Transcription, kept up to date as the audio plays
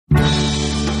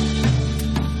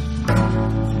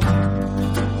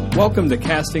Welcome to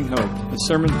Casting Hope, a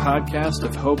sermon podcast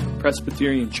of Hope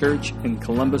Presbyterian Church in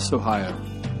Columbus, Ohio.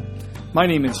 My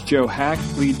name is Joe Hack,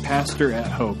 lead pastor at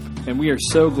Hope, and we are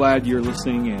so glad you're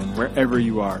listening in wherever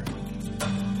you are.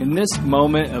 In this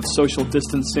moment of social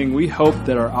distancing, we hope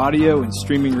that our audio and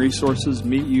streaming resources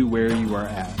meet you where you are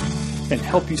at and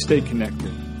help you stay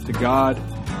connected to God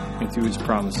and to His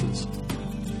promises.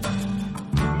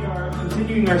 We are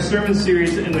continuing our sermon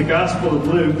series in the Gospel of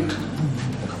Luke.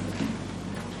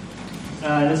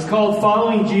 It's called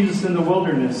Following Jesus in the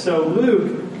Wilderness. So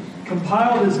Luke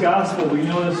compiled his gospel. We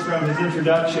know this from his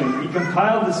introduction. He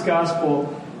compiled this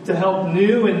gospel to help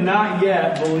new and not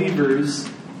yet believers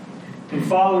and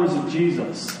followers of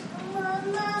Jesus.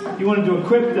 He wanted to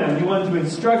equip them. He wanted to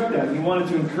instruct them. He wanted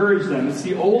to encourage them. It's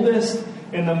the oldest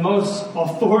and the most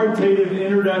authoritative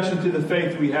introduction to the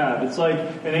faith we have. It's like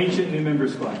an ancient new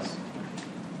members class.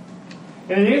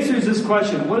 And it answers this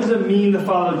question: what does it mean to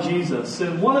follow Jesus?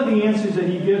 And one of the answers that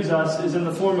he gives us is in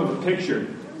the form of a picture.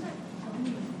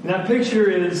 And that picture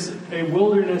is a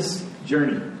wilderness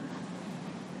journey.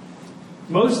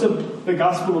 Most of the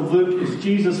Gospel of Luke is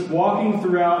Jesus walking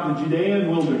throughout the Judean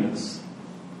wilderness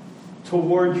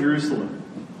toward Jerusalem,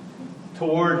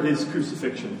 toward his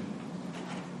crucifixion.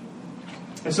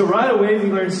 And so right away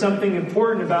we learn something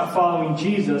important about following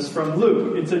Jesus from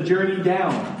Luke. It's a journey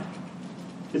down.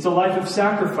 It's a life of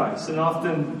sacrifice and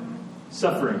often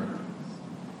suffering.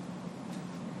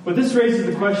 But this raises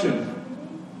the question: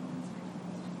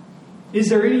 is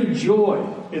there any joy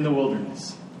in the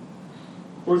wilderness?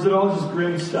 Or is it all just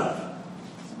grim stuff?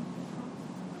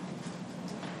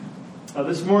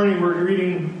 This morning we're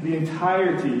reading the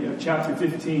entirety of chapter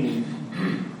 15.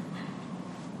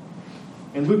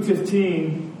 And Luke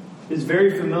 15 is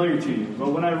very familiar to you.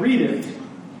 But when I read it,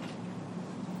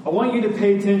 I want you to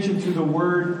pay attention to the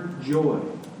word joy.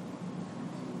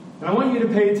 And I want you to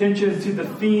pay attention to the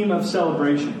theme of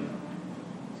celebration.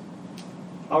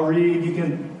 I'll read. You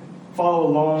can follow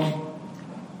along.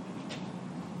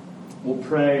 We'll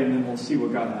pray, and then we'll see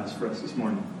what God has for us this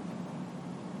morning.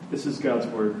 This is God's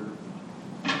word.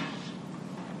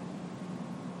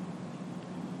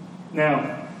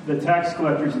 Now, the tax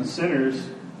collectors and sinners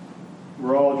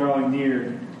were all drawing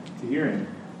near to hear him.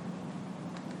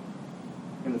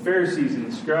 And the Pharisees and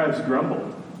the scribes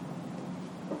grumbled,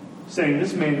 saying,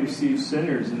 "This man receives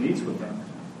sinners and eats with them."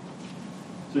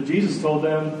 So Jesus told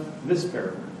them this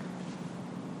parable.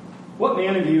 "What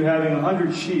man of you, having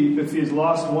 100 sheep, if he has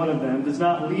lost one of them, does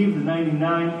not leave the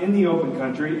 99 in the open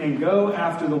country and go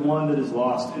after the one that is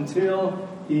lost until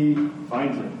he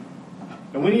finds it?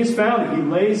 And when he has found it, he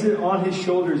lays it on his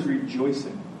shoulders,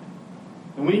 rejoicing.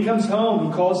 And when he comes home,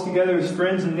 he calls together his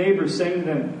friends and neighbors, saying to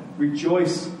them,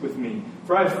 'Rejoice with me,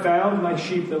 for I have found my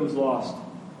sheep that was lost.'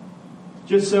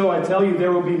 Just so, I tell you,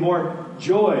 there will be more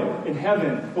joy in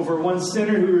heaven over one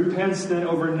sinner who repents than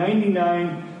over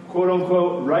 99,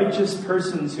 quote-unquote, righteous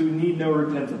persons who need no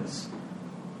repentance.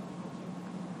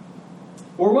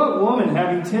 Or what woman,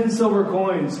 having 10 silver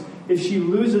coins, if she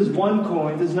loses one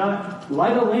coin, does not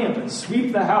light a lamp and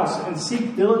sweep the house and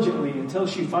seek diligently until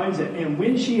she finds it? And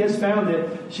when she has found it,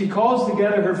 she calls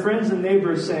together her friends and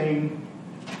neighbors, saying,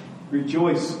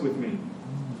 'Rejoice with me,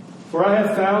 for I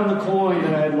have found the coin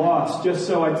that I had lost.' Just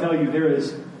so, I tell you, there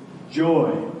is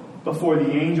joy before the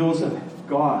angels of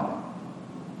God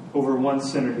over one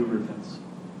sinner who repents."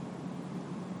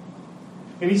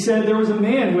 And he said, "There was a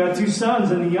man who had 2 sons,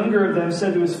 and the younger of them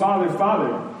said to his father,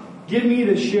 'Father, give me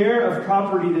the share of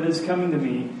property that is coming to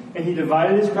me.' And he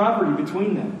divided his property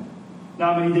between them.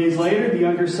 Not many days later, the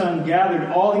younger son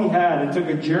gathered all he had and took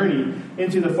a journey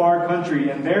into the far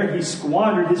country, and there he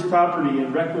squandered his property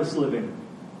in reckless living.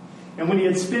 And when he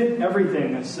had spent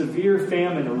everything, a severe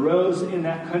famine arose in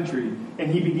that country,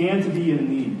 and he began to be in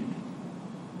need.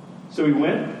 So he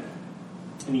went,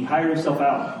 and he hired himself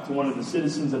out to one of the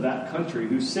citizens of that country,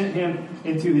 who sent him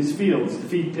into his fields to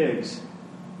feed pigs.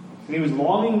 And he was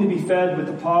longing to be fed with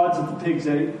the pods that the pigs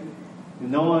ate,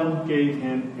 and no one gave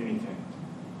him anything.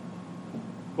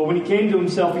 But when he came to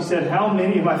himself, he said, 'How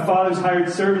many of my father's hired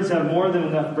servants have more than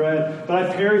enough bread, but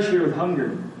I perish here with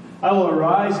hunger? I will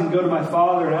arise and go to my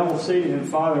father, and I will say to him,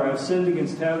 Father, I have sinned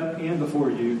against heaven and before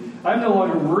you. I am no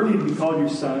longer worthy to be called your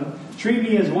son. Treat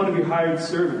me as one of your hired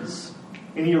servants.'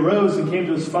 And he arose and came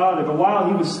to his father. But while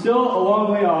he was still a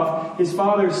long way off, his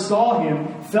father saw him,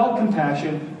 felt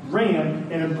compassion, ran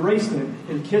and embraced him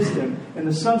and kissed him. And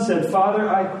the son said, 'Father,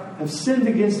 I have sinned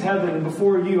against heaven and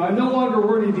before you. I am no longer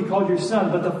worthy to be called your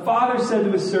son.' But the father said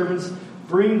to his servants,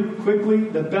 'Bring quickly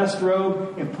the best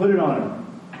robe and put it on him,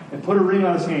 and put a ring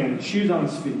on his hand and shoes on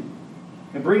his feet.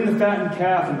 And bring the fattened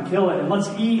calf and kill it, and let's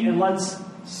eat and let's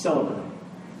celebrate.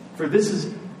 For this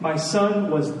is My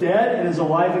son was dead and is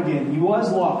alive again. He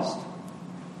was lost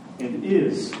and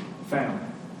is found."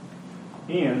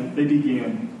 And they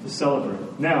began to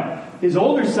celebrate. Now, his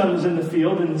older son was in the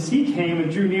field, and as he came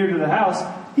and drew near to the house,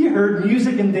 he heard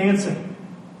music and dancing.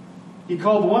 He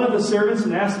called one of the servants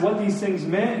and asked what these things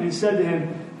meant, and he said to him,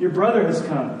 "Your brother has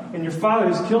come, and your father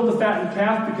has killed the fattened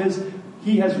calf because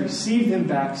he has received him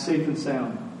back safe and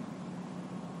sound."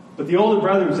 But the older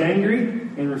brother was angry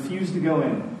and refused to go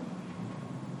in.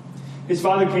 His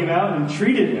father came out and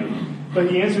entreated him, but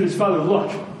he answered his father,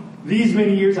 "Look, these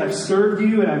many years I've served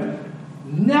you, and I've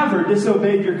never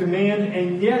disobeyed your command,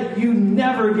 and yet you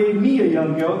never gave me a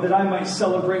young goat that I might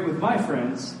celebrate with my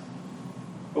friends.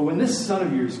 But when this son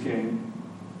of yours came,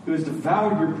 who has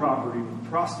devoured your property with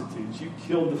prostitutes, you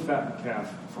killed the fattened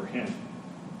calf for him."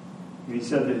 And he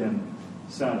said to him,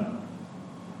 "Son,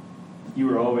 you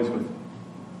are always with me,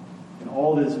 and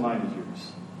all that is mine is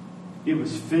yours. It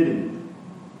was fitting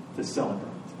to celebrate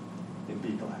and be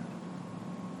glad.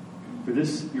 For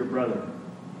this your brother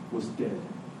was dead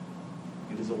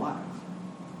and is alive.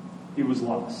 He was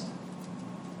lost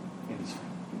and is found."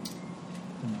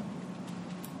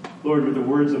 Lord, with the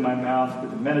words of my mouth,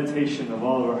 with the meditation of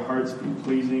all of our hearts be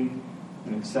pleasing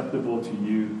and acceptable to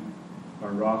you, our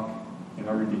rock and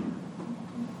our Redeemer.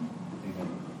 Amen.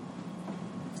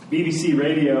 BBC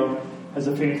Radio has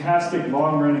a fantastic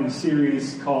long-running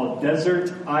series called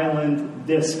Desert Island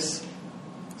Discs.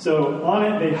 So on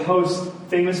it, they host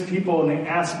famous people and they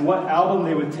ask what album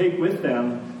they would take with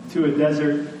them to a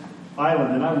desert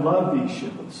island. And I love these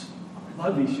shows.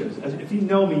 If you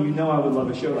know me, you know I would love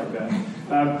a show like that.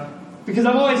 Because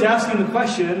I'm always asking the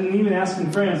question, and even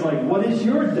asking friends, like, what is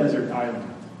your desert island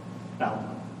album?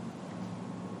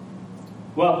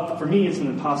 Well, for me, it's an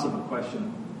impossible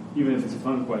question, even if it's a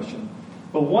fun question.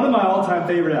 But one of my all-time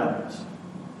favorite albums,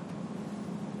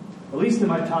 at least in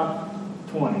my top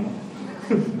 20,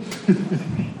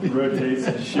 it rotates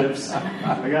and shifts.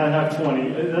 I gotta have 20.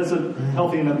 That's a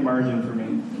healthy enough margin for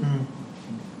me.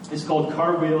 It's called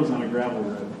 "Car Wheels on a Gravel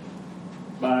Road"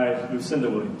 by Lucinda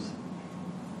Williams.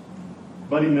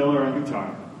 Buddy Miller on guitar,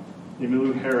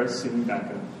 Emmylou Harris singing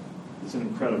backup. It's an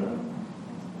incredible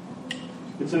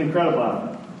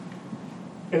album.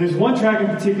 And there's one track in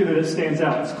particular that stands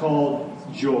out. It's called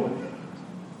 "Joy."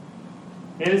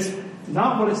 And it's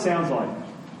not what it sounds like.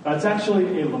 It's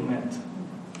actually a lament.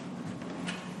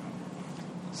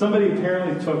 Somebody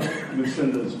apparently took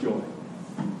Lucinda's joy.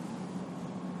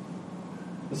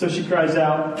 And so she cries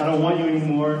out, "I don't want you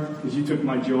anymore because you took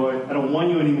my joy. I don't want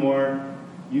you anymore.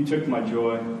 You took my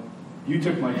joy. You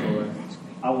took my joy.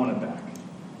 I want it back.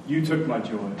 You took my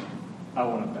joy. I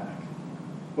want it back."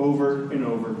 Over and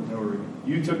over and over again.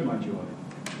 "You took my joy.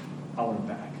 I want it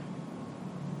back.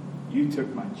 You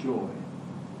took my joy.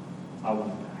 I want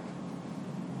it back."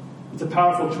 It's a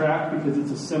powerful track because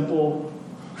it's a simple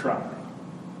cry.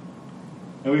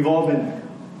 And we've all been there.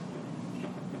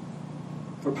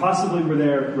 Or possibly we're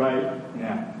there right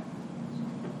now.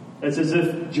 It's as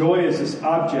if joy is this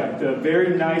object, a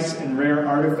very nice and rare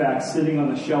artifact sitting on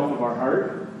the shelf of our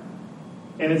heart.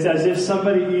 And it's as if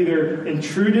somebody either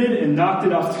intruded and knocked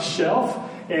it off the shelf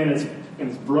and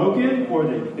it's broken, or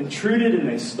they intruded and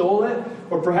they stole it,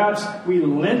 or perhaps we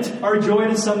lent our joy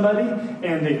to somebody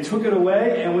and they took it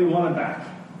away and we want it back.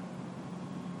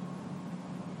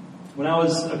 When I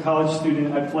was a college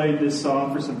student, I played this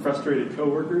song for some frustrated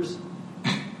coworkers.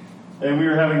 And we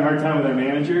were having a hard time with our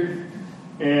manager.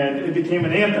 And it became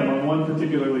an anthem on one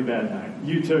particularly bad night.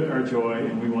 "You took our joy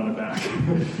and we want it back."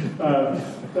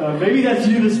 Maybe that's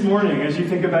you this morning as you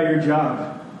think about your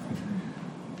job.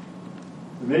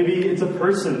 Maybe it's a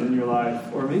person in your life.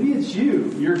 Or maybe it's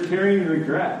you. You're carrying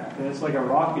regret. And it's like a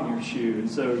rock in your shoe. And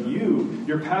so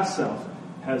your past self,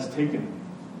 has taken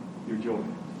your joy.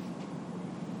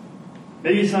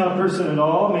 Maybe it's not a person at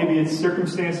all. Maybe it's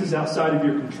circumstances outside of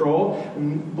your control.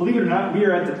 And believe it or not, we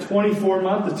are at the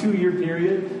 24-month, the 2-year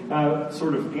period,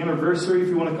 sort of anniversary, if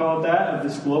you want to call it that, of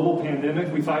this global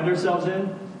pandemic we find ourselves in.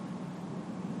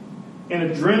 And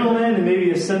adrenaline and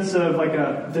maybe a sense of like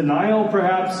a denial,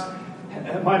 perhaps,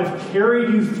 might have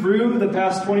carried you through the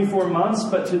past 24 months,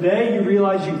 but today you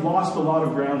realize you've lost a lot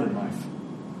of ground in life.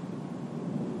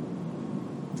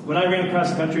 When I ran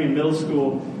cross country in middle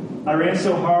school, I ran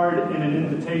so hard in an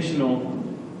invitational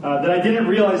that I didn't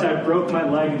realize I broke my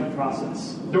leg in the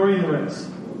process during the race.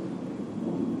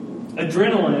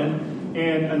 Adrenaline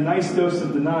and a nice dose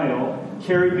of denial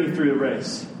carried me through the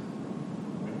race.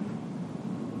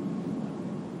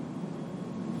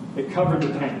 It covered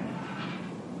the pain.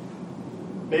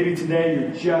 Maybe today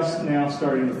you're just now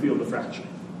starting to feel the fracture.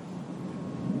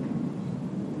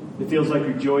 It feels like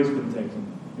your joy's been taken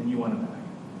and you want it back.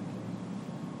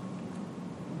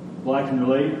 Well, I can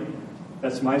relate.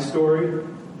 That's my story.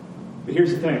 But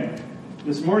here's the thing.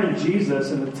 This morning,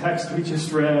 Jesus, in the text we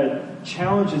just read,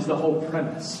 challenges the whole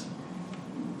premise.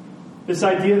 This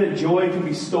idea that joy can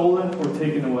be stolen or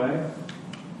taken away.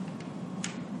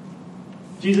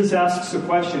 Jesus asks the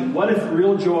question, what if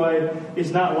real joy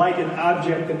is not like an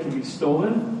object that can be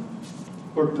stolen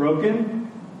or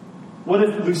broken? What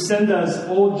if Lucinda's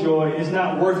old joy is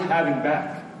not worth having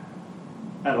back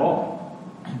at all?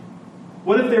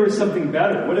 What if there was something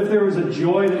better? What if there was a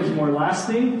joy that was more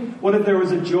lasting? What if there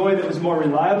was a joy that was more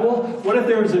reliable? What if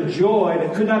there was a joy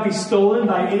that could not be stolen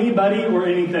by anybody or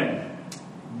anything?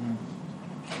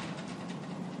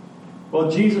 Well,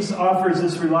 Jesus offers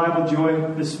this reliable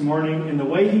joy this morning, and the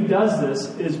way he does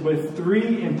this is with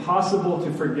 3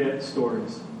 impossible-to-forget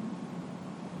stories.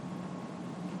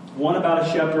 One about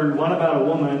a shepherd, one about a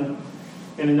woman,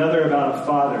 and another about a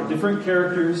father. Different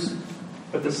characters,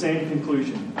 but the same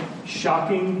conclusion.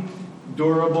 Shocking,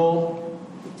 durable,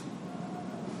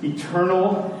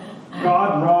 eternal,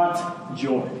 God-wrought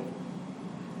joy.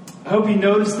 I hope you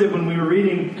noticed it when we were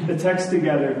reading the text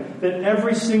together, that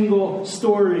every single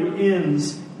story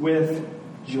ends with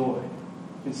joy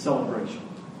and celebration.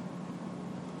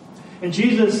 And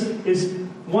Jesus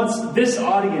wants this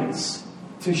audience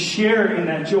to share in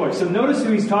that joy. So notice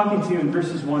who he's talking to in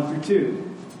verses 1 through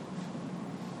 2.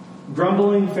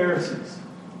 Grumbling Pharisees.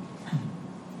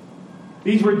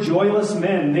 These were joyless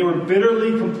men. They were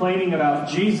bitterly complaining about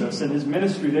Jesus and his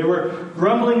ministry. They were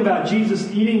grumbling about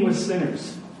Jesus eating with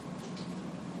sinners.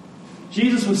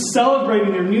 Jesus was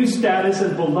celebrating their new status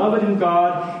as beloved in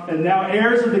God and now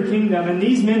heirs of the kingdom. And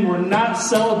these men were not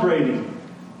celebrating,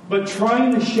 but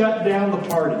trying to shut down the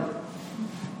party.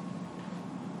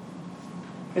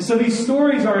 And so these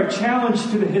stories are a challenge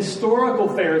to the historical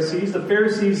Pharisees, the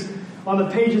Pharisees on the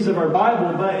pages of our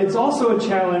Bible, but it's also a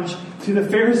challenge to the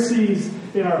Pharisees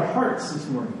in our hearts this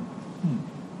morning.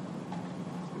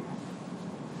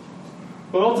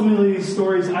 But ultimately, these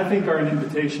stories, I think, are an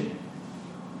invitation.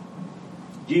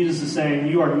 Jesus is saying,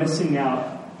 you are missing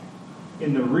out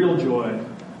in the real joy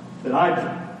that I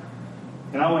bring.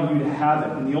 And I want you to have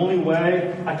it. And the only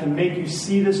way I can make you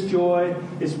see this joy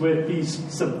is with these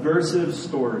subversive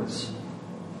stories.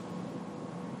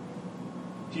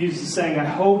 Jesus is saying, I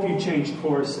hope you change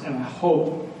course and I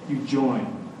hope you join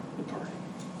the party.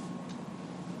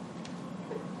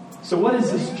 So what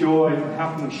is this joy and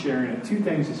how can we share in it? 2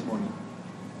 things this morning.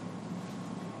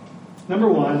 Number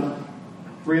 1,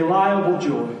 reliable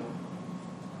joy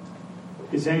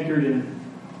is anchored in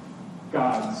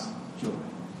God's joy.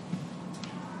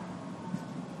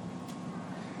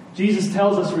 Jesus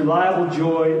tells us reliable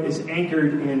joy is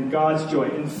anchored in God's joy.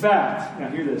 In fact, now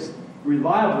hear this,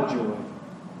 reliable joy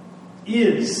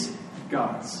is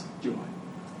God's joy.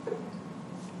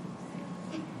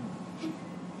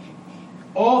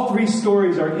 All 3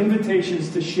 stories are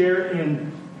invitations to share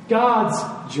in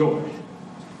God's joy.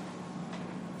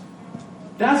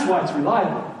 That's why it's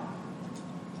reliable.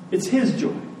 It's his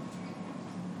joy.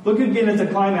 Look again at the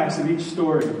climax of each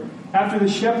story. After the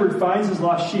shepherd finds his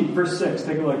lost sheep, verse 6,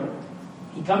 take a look.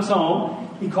 He comes home,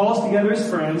 he calls together his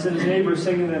friends and his neighbors,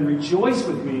 saying to them, rejoice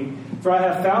with me, for I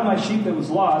have found my sheep that was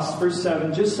lost. Verse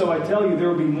 7, just so I tell you, there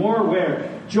will be more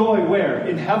where? Joy where?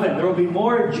 In heaven. There will be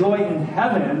more joy in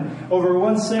heaven over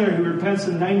one sinner who repents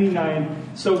than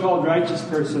 99 so-called righteous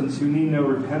persons who need no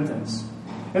repentance.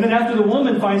 And then after the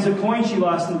woman finds the coin she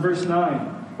lost in verse 9,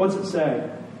 what's it say?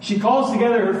 She calls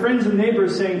together her friends and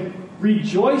neighbors saying,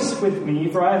 rejoice with me,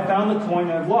 for I have found the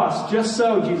coin I have lost. Just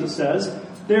so, Jesus says,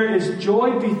 there is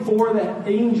joy before the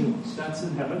angels, that's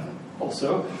in heaven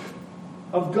also,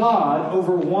 of God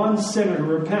over one sinner who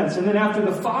repents. And then after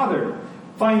the father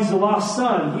finds the lost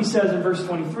son, he says in verse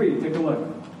 23, take a look.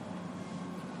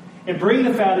 And bring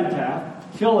the fatted calf,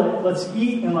 kill it, let's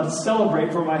eat and let's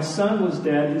celebrate, for my son was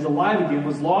dead, he's alive again,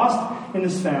 was lost and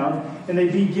is found. And they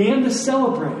began to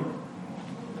celebrate.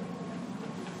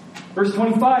 Verse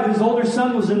 25, his older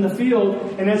son was in the field,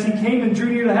 and as he came and drew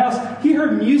near the house, he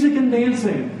heard music and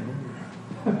dancing.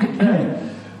 Okay?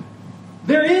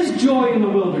 There is joy in the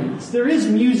wilderness. There is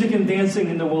music and dancing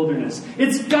in the wilderness.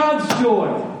 It's God's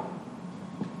joy.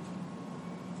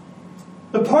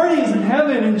 The party is in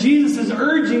heaven, and Jesus is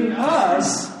urging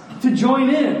us to join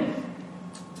in.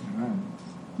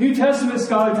 New Testament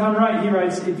scholar Tom Wright, he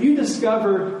writes, if you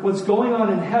discover what's going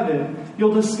on in heaven,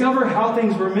 you'll discover how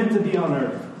things were meant to be on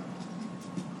earth.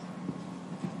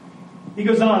 He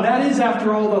goes on, that is,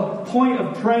 after all, the point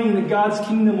of praying that God's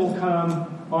kingdom will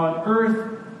come on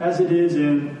earth as it is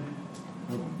in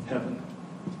heaven.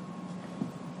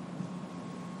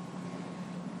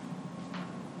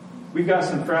 We've got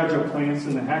some fragile plants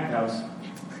in the hack house.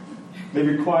 They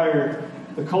require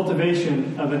the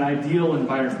cultivation of an ideal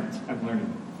environment, I'm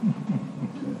learning.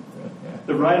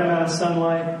 The right amount of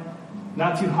sunlight,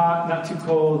 not too hot, not too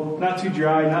cold, not too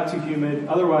dry, not too humid.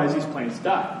 Otherwise, these plants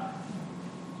die.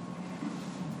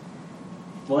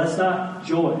 Well, that's not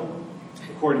joy,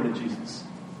 according to Jesus.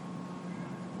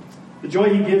 The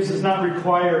joy he gives does not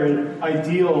require an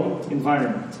ideal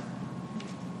environment.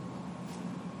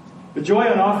 The joy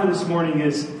on offer this morning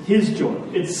is his joy.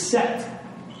 It's set.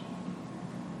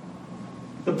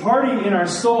 The party in our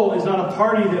soul is not a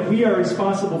party that we are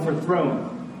responsible for throwing.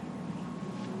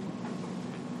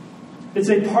 It's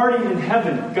a party in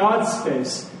heaven, God's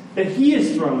space, that he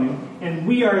is throwing, and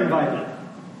we are invited.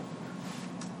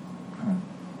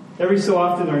 Every so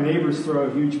often, our neighbors throw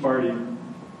a huge party.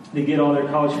 They get all their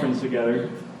college friends together.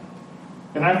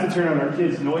 And I have to turn on our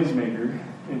kids' noisemaker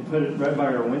and put it right by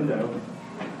our window.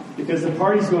 Because the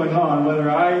party's going on,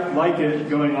 whether I like it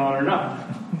going on or not.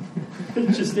 It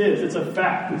just is. It's a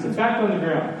fact. It's a fact on the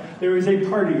ground. There is a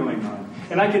party going on.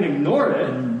 And I can ignore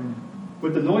it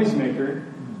with the noisemaker.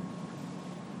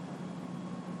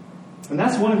 And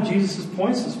that's one of Jesus'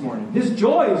 points this morning. His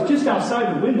joy is just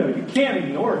outside the window. You can't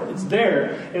ignore it. It's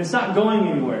there, and it's not going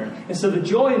anywhere. And so the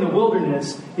joy in the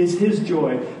wilderness is his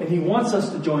joy, and he wants us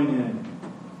to join in.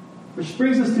 Which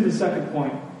brings us to the second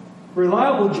point.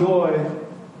 Reliable joy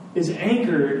is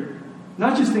anchored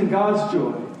not just in God's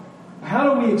joy.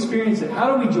 How do we experience it?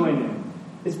 How do we join in?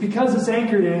 It's because it's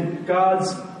anchored in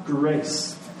God's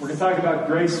grace. We're going to talk about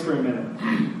grace for a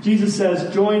minute. Jesus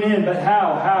says, join in, but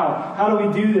how? How do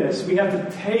we do this? We have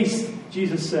to taste,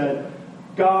 Jesus said,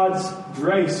 God's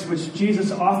grace, which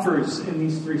Jesus offers in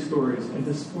these three stories and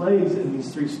displays in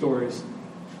these three stories.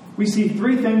 We see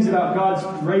three things about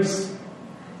God's grace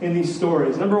in these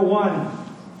stories. Number one,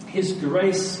 his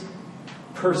grace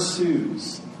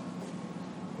pursues.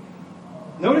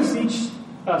 Notice each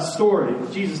story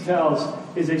that Jesus tells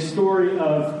is a story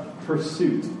of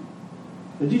pursuit.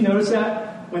 Did you notice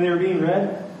that when they were being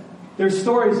read? There's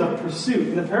stories of pursuit.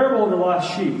 In the parable of the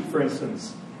lost sheep, for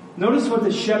instance, notice what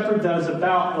the shepherd does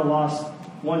about the lost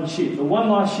one sheep, the one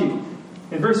lost sheep.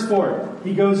 In verse 4,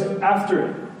 he goes after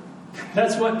it.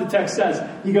 That's what the text says.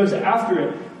 He goes after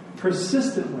it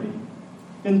persistently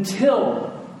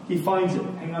until he finds it.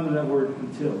 Hang on to that word,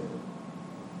 until.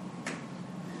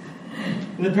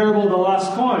 In the parable of the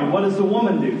lost coin, what does the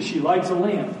woman do? She lights a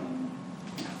lamp.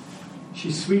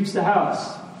 She sweeps the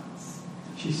house.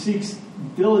 She seeks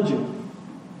diligently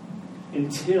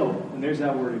until, and there's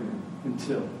that word again,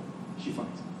 until she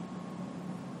finds it.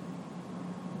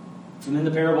 And then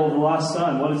the parable of the lost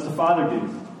son, what does the father do?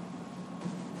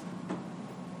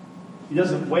 He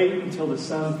doesn't wait until the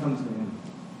son comes to him.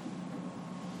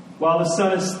 While the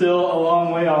son is still a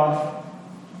long way off,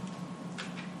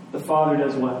 the father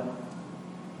does what?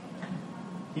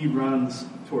 He runs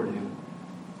toward him.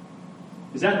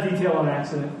 Is that detail an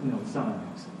accident? No, it's not an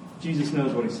accident. Jesus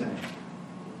knows what he's saying.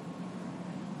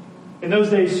 In those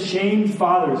days, shamed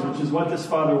fathers, which is what this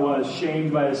father was,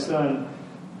 shamed by his son,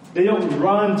 they don't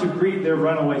run to greet their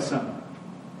runaway son.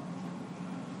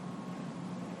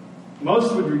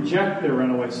 Most would reject their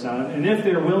runaway son, and if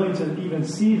they're willing to even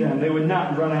see them, they would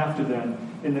not run after them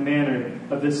in the manner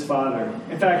of this father.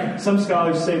 In fact, some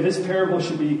scholars say this parable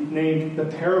should be named the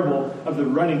parable of the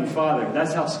running father.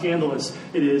 That's how scandalous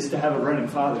it is to have a running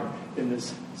father in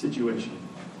this situation.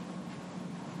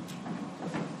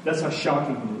 That's how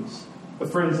shocking it is.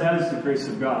 But friends, that is the grace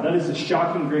of God. That is the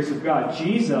shocking grace of God.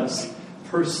 Jesus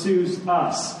pursues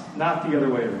us, not the other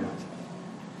way around.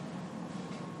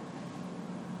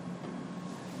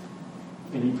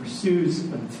 And he pursues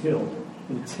until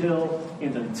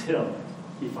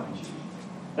he finds you.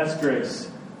 That's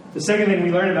grace. The second thing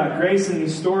we learn about grace in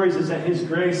these stories is that his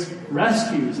grace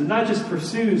rescues. And not just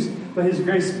pursues, but his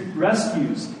grace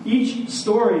rescues. Each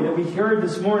story that we heard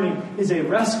this morning is a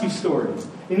rescue story.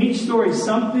 In each story,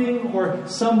 something or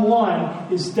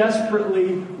someone is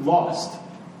desperately lost.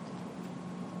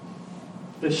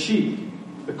 The sheep,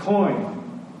 the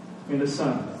coin, and the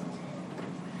son.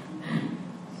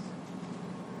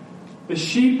 The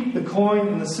sheep, the coin,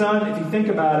 and the son, if you think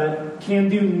about it, can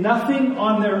do nothing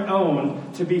on their own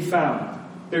to be found.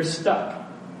 They're stuck.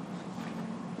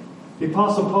 The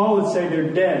Apostle Paul would say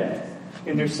they're dead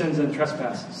in their sins and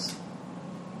trespasses.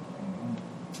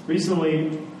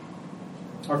 Recently,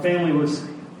 our family was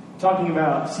talking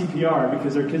about CPR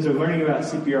because our kids are learning about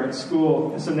CPR at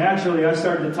school. And so naturally, I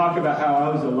started to talk about how I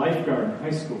was a lifeguard in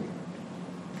high school.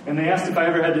 And they asked if I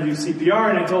ever had to do CPR,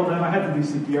 and I told them I had to do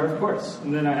CPR, of course.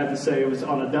 And then I had to say it was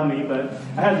on a dummy, but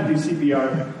I had to do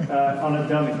CPR on a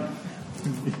dummy.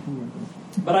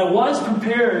 But I was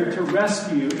prepared to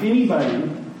rescue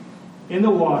anybody in the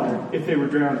water if they were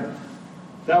drowning.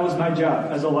 That was my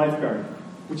job as a lifeguard.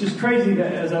 Which is crazy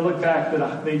that as I look back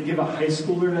that they give a high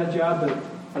schooler that job, but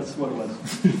that's what it was.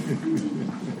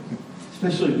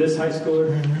 Especially this high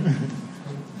schooler.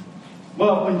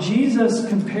 Well, when Jesus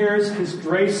compares his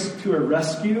grace to a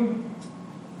rescue,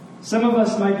 some of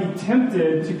us might be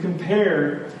tempted to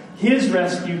compare his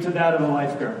rescue to that of a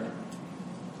lifeguard.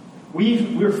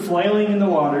 We're flailing in the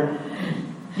water.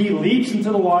 He leaps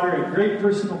into the water at great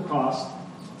personal cost.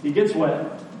 He gets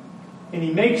wet. And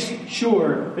he makes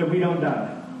sure that we don't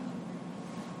die.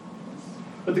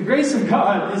 But the grace of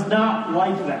God is not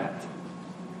like that.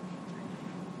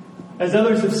 As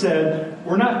others have said,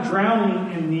 we're not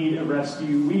drowning in need of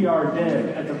rescue. We are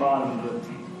dead at the bottom of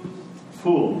the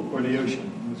pool or the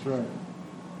ocean. That's right.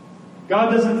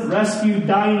 God doesn't rescue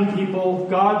dying people.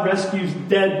 God rescues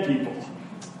dead people.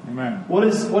 Amen. What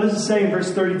does it say in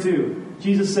verse 32?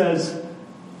 Jesus says,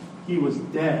 he was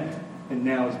dead and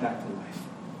now is back to life.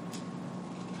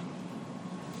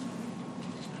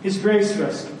 His grace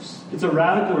rescues. It's a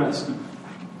radical rescue.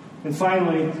 And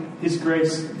finally, his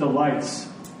grace delights.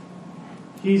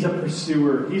 He's a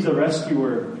pursuer. He's a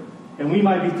rescuer. And we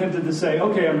might be tempted to say,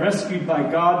 okay, I'm rescued by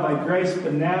God, by grace,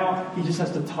 but now he just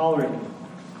has to tolerate me.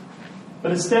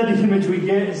 But instead, the image we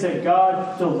get is that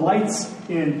God delights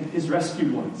in his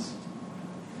rescued ones.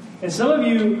 And some of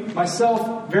you,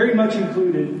 myself very much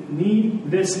included,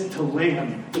 need this to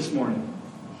land this morning.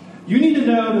 You need to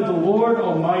know that the Lord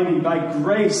Almighty, by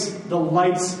grace,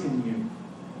 delights in you.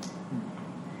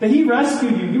 That he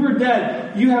rescued you. You were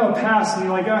dead. You have a past, and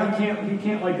you're like, oh, he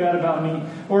can't like that about me.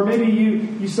 Or maybe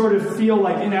you sort of feel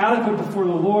like inadequate before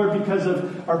the Lord because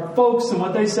of our folks and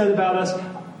what they said about us.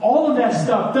 All of that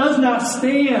stuff does not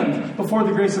stand before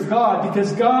the grace of God,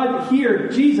 because God here,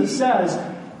 Jesus says,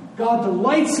 God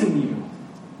delights in you.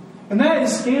 And that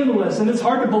is scandalous, and it's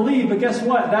hard to believe, but guess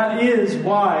what? That is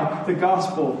why the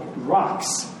gospel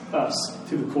rocks us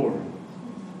to the core.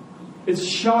 It's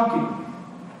shocking.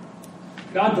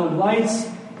 God delights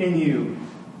in you.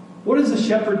 What does the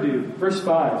shepherd do? Verse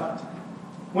 5.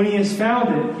 When he has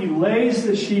found it, he lays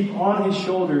the sheep on his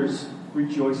shoulders,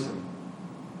 rejoicing.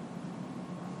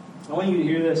 I want you to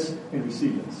hear this and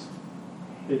receive this.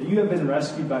 If you have been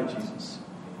rescued by Jesus,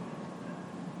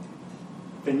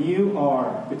 then you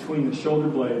are between the shoulder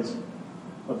blades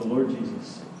of the Lord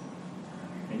Jesus.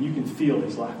 And you can feel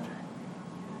his laughter.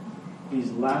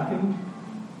 He's laughing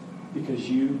because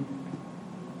you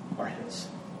are his.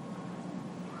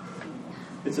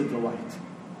 It's a delight.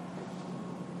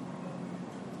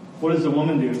 What does the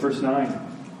woman do in verse 9?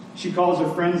 She calls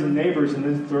her friends and neighbors and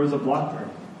then throws a block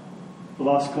party. The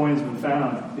lost coin has been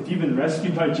found. If you've been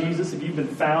rescued by Jesus, if you've been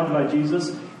found by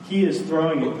Jesus, he is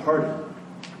throwing a party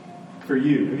for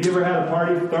you. Have you ever had a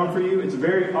party thrown for you? It's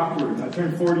very awkward. I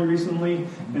turned 40 recently,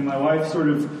 and my wife sort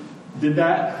of did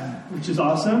that, which is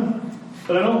awesome.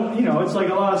 But I don't, it's like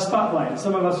a lot of spotlight.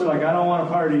 Some of us are like, I don't want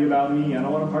a party about me. I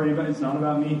don't want a party about, it's not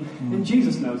about me. Mm-hmm. And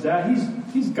Jesus knows that.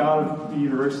 He's God of the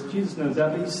universe. Jesus knows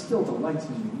that, but he still delights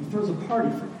in you. He throws a party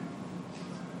for you.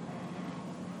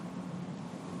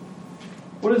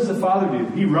 What does the father do?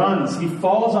 He runs. He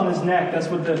falls on his neck. That's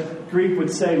what the Greek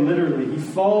would say literally. He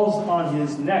falls on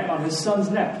his neck, on his son's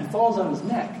neck. He falls on his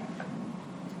neck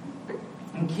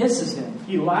and kisses him.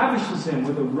 He lavishes him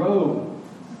with a robe,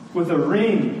 with a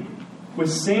ring,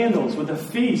 with sandals, with a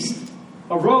feast.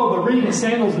 A robe, a ring, and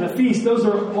sandals, and a feast. Those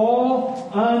are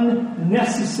all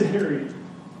unnecessary.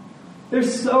 They're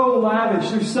so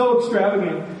lavish. They're so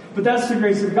extravagant. But that's the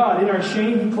grace of God. In our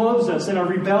shame, he clothes us. In our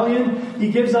rebellion,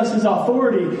 he gives us his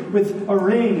authority with a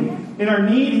ring. In our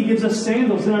need, he gives us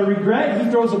sandals. In our regret, he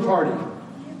throws a party.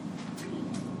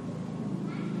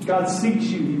 God seeks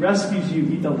you. He rescues you.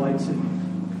 He delights in you.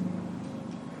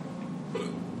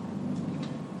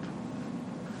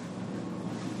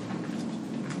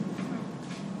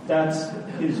 That's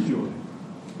his joy.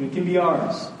 It can be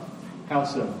ours. How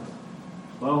so?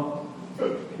 Well,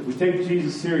 if we take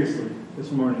Jesus seriously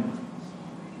this morning,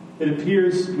 it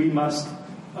appears we must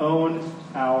own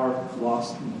our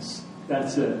lostness.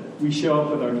 That's it. We show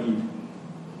up with our need.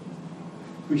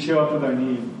 We show up with our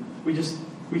need. We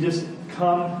just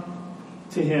come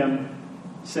to him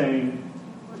saying,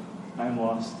 I am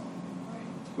lost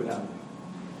without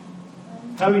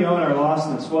you. How do we own our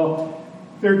lostness? Well,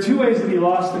 there are two ways to be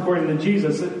lost according to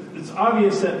Jesus. It's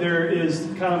obvious that there is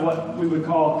kind of what we would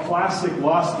call classic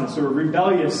lostness or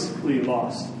rebelliously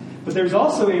lost. But there's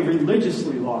also a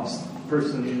religiously lost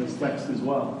person in this text as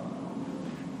well.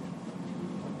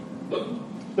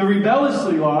 The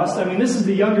rebelliously lost, this is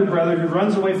the younger brother who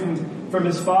runs away from from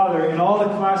his father in all the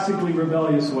classically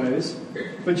rebellious ways.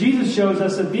 But Jesus shows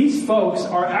us that these folks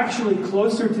are actually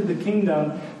closer to the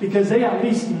kingdom because they at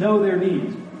least know their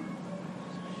need.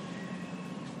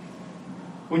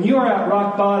 When you are at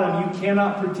rock bottom, you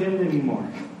cannot pretend anymore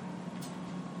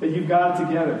that you've got it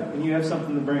together and you have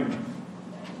something to bring.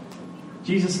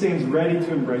 Jesus stands ready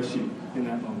to embrace you in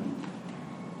that moment.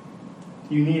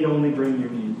 You need only bring your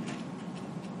need.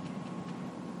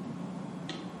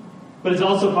 But it's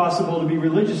also possible to be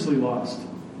religiously lost.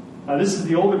 This is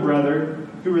the older brother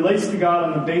who relates to God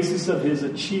on the basis of his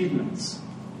achievements.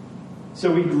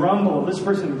 So we grumble. This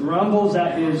person grumbles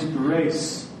at his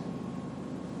grace.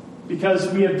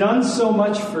 Because we have done so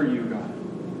much for you, God.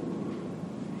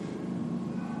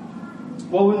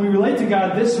 Well, when we relate to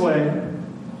God this way,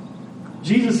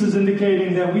 Jesus is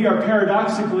indicating that we are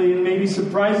paradoxically and maybe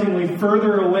surprisingly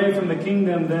further away from the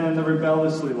kingdom than the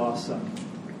rebelliously lost son.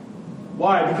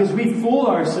 Why? Because we fool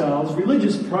ourselves.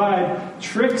 Religious pride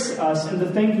tricks us into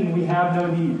thinking we have no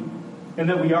need and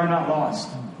that we are not lost.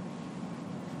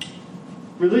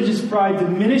 Religious pride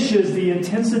diminishes the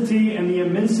intensity and the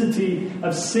immensity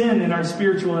of sin in our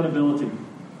spiritual inability.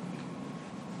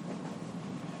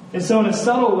 And so in a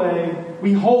subtle way,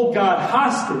 we hold God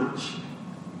hostage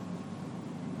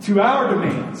to our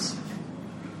demands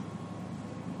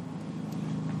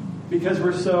because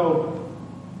we're so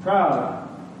proud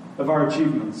of our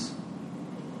achievements.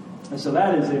 And so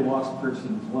that is a lost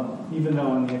person as well, even though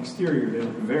on the exterior they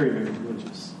look very, very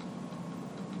religious.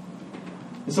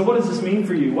 And so what does this mean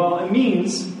for you? Well, it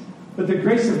means that the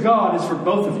grace of God is for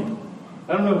both of you.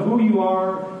 I don't know who you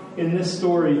are in this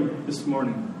story this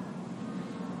morning.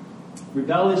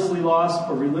 Rebelliously lost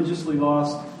or religiously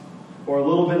lost or a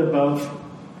little bit of both.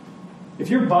 If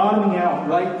you're bottoming out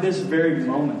right this very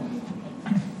moment,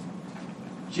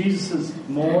 Jesus is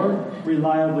more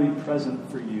reliably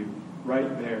present for you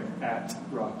right there at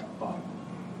rock bottom.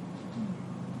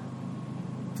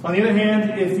 On the other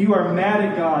hand, if you are mad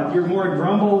at God, you're more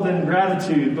grumble than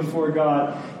gratitude before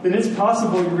God, then it's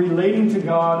possible you're relating to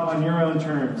God on your own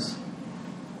terms,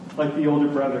 like the older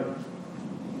brother.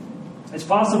 It's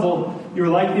possible you're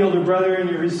like the older brother and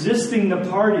you're resisting the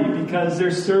party because they're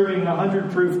serving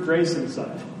 100 proof grace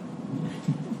inside.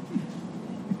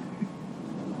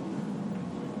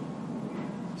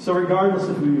 So regardless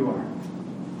of who you are,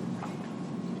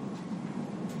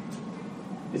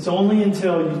 it's only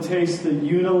until you taste the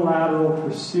unilateral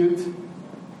pursuit,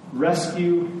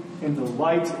 rescue, and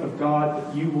delight of God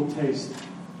that you will taste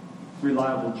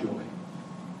reliable joy.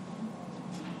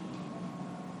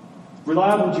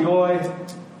 Reliable joy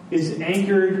is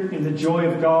anchored in the joy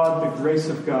of God, the grace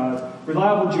of God.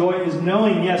 Reliable joy is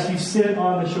knowing, yes, you sit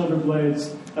on the shoulder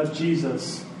blades of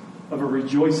Jesus, of a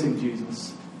rejoicing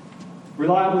Jesus.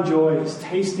 Reliable joy is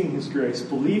tasting His grace,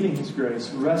 believing His grace,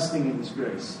 resting in His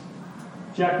grace.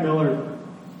 Jack Miller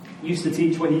used to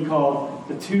teach what he called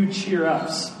the 2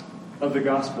 cheer-ups of the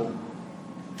gospel.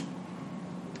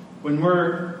 When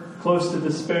we're close to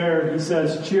despair, he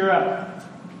says, cheer up.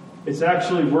 It's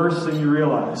actually worse than you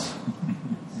realize.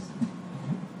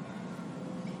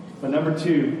 But number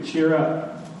 2, cheer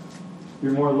up.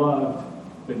 You're more loved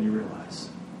than you realize.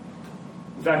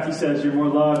 In fact, he says you're more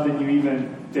loved than you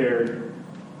even dared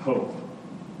hope.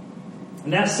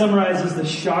 And that summarizes the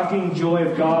shocking joy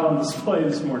of God on display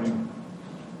this morning.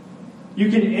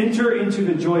 You can enter into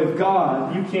the joy of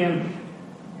God. You can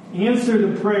answer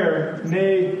the prayer,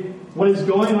 may what is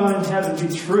going on in heaven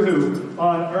be true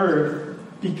on earth,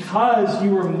 because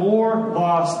you are more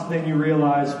lost than you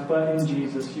realize, but in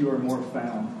Jesus you are more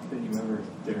found than you ever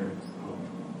dared hope.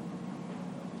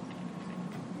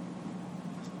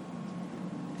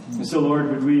 And so, Lord,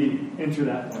 would we enter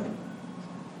that way?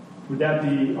 Would that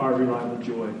be our reliable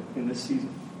joy in this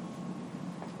season?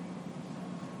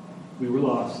 We were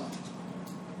lost.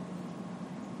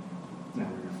 Now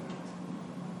we are found.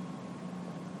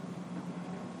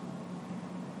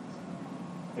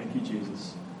 Thank you,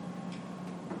 Jesus.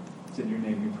 It's in your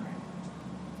name we pray.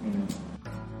 Amen.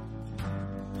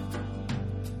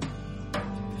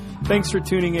 Thanks for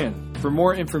tuning in. For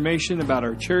more information about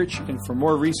our church and for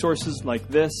more resources like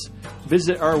this,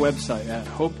 visit our website at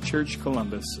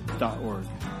hopechurchcolumbus.org.